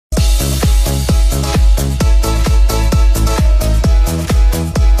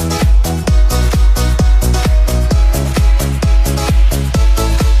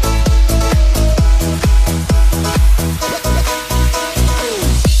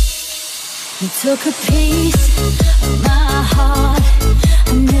You took a piece of my heart.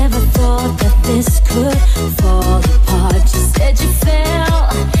 I never thought that this could fall apart. You said you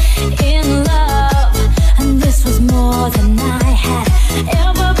fell in love, and this was more than I had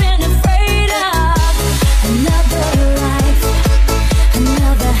ever been afraid of. Another life,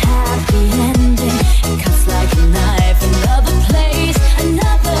 another happy ending. It cuts like a knife. Another place,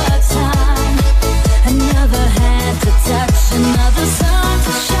 another time, another hand to touch, another sun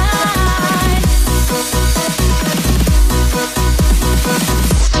to shine.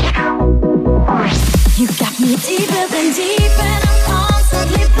 You got me deeper than deep, and I'm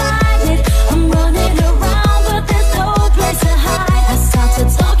constantly blinded. I'm running around, but there's no place to hide. I start to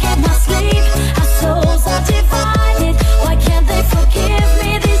talk in my sleep. Our souls are divided. Why can't they forgive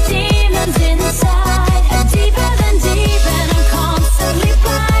me? These demons inside. Deeper than deep, and I'm constantly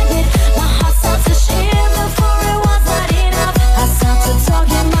blinded. My heart starts to shiver, for it was not enough. I start to talk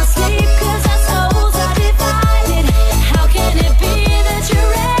in my sleep, 'cause our souls are divided. How can it be that you're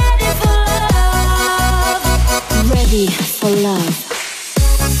ready for love? Ready for love.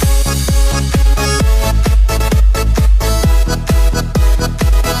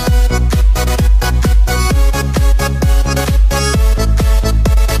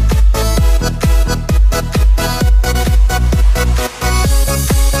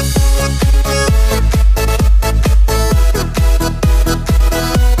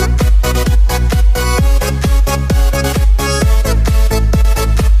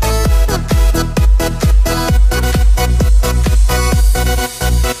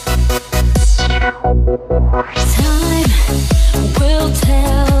 Time will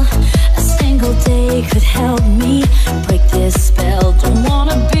tell. A single day could help me